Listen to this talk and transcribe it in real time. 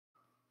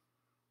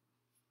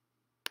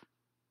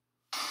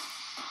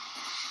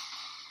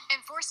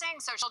we're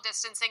staying social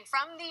distancing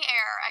from the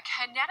air. A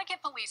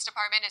Connecticut police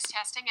department is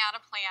testing out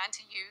a plan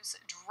to use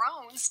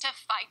drones to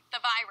fight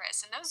the virus.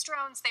 And those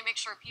drones, they make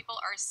sure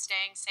people are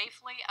staying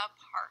safely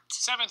apart.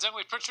 7's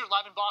Emily Pritchard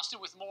live in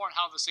Boston with more on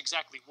how this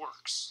exactly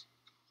works.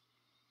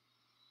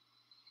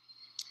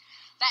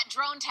 That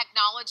drone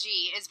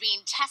technology is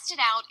being tested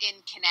out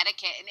in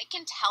Connecticut, and it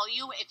can tell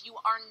you if you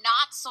are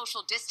not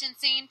social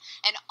distancing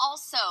and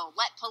also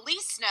let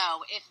police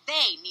know if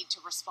they need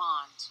to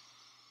respond.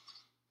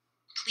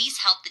 Please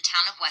help the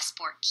town of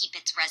Westport keep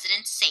its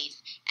residents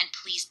safe, and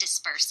please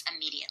disperse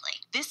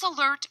immediately. This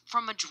alert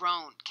from a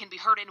drone can be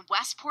heard in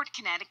Westport,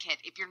 Connecticut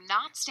if you're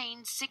not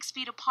staying 6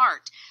 feet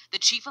apart. The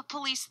chief of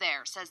police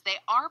there says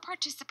they are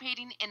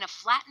participating in a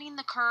Flattening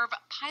the Curve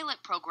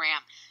pilot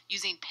program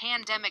using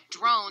pandemic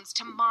drones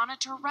to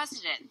monitor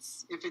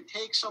residents. If it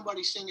takes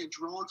somebody seeing a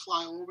drone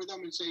fly over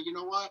them and say, you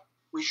know what?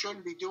 We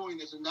shouldn't be doing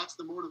this, and that's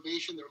the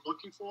motivation they're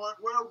looking for,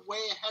 we're way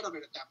ahead of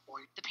it at that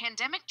point. The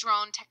pandemic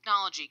drone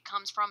technology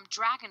comes from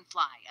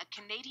Dragonfly, a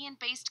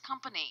Canadian-based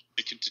company.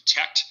 It can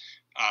detect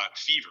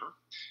fever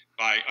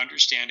by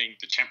understanding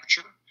the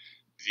temperature,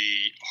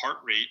 the heart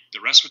rate, the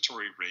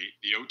respiratory rate,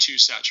 the O2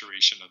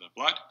 saturation of the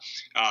blood.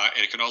 And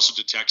it can also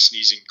detect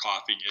sneezing,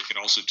 coughing. It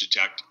can also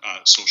detect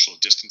social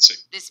distancing.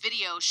 This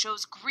video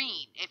shows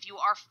green if you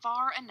are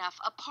far enough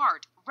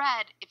apart,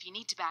 red if you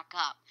need to back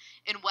up.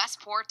 In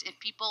Westport, if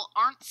people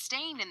aren't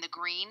staying in the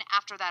green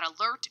after that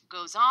alert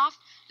goes off,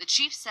 the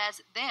chief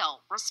says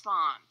they'll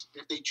respond.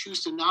 If they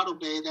choose to not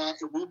obey that,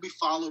 it will be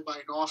followed by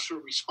an officer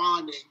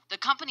responding. The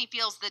company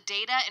feels the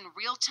data in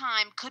real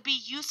time could be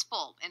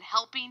useful in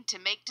helping to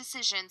make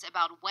decisions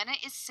about when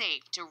it is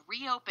safe to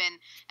reopen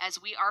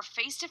as we are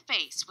face to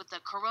face with the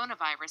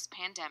coronavirus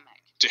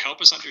pandemic. To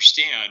help us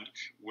understand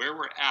where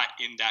we're at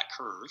in that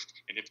curve,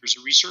 and if there's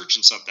a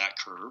resurgence of that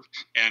curve,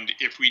 and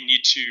if we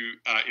need to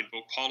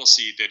invoke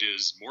policy that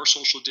is more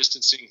social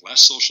distancing,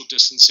 less social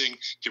distancing,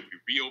 can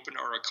we reopen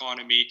our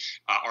economy?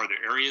 Are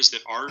there areas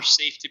that are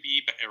safe to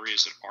be, but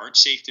areas that aren't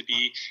safe to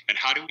be? And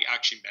how do we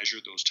actually measure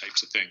those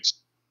types of things?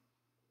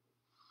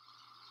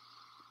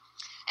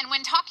 And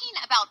when talking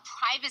about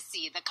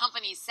privacy, the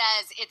company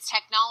says its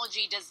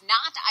technology does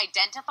not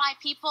identify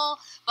people,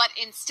 but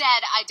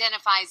instead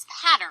identifies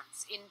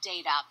patterns in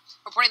data.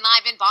 Reporting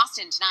live in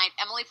Boston tonight,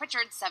 Emily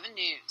Pritchard, 7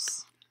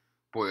 News.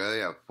 Boy,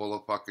 they are full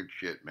of fucking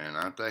shit, man,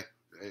 aren't they?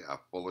 They are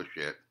full of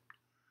shit.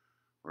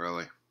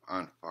 Really?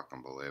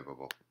 Unfucking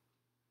believable.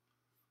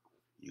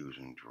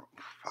 Using drones.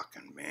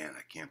 Fucking man,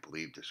 I can't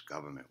believe this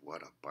government.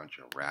 What a bunch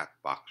of rat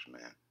fucks,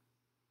 man.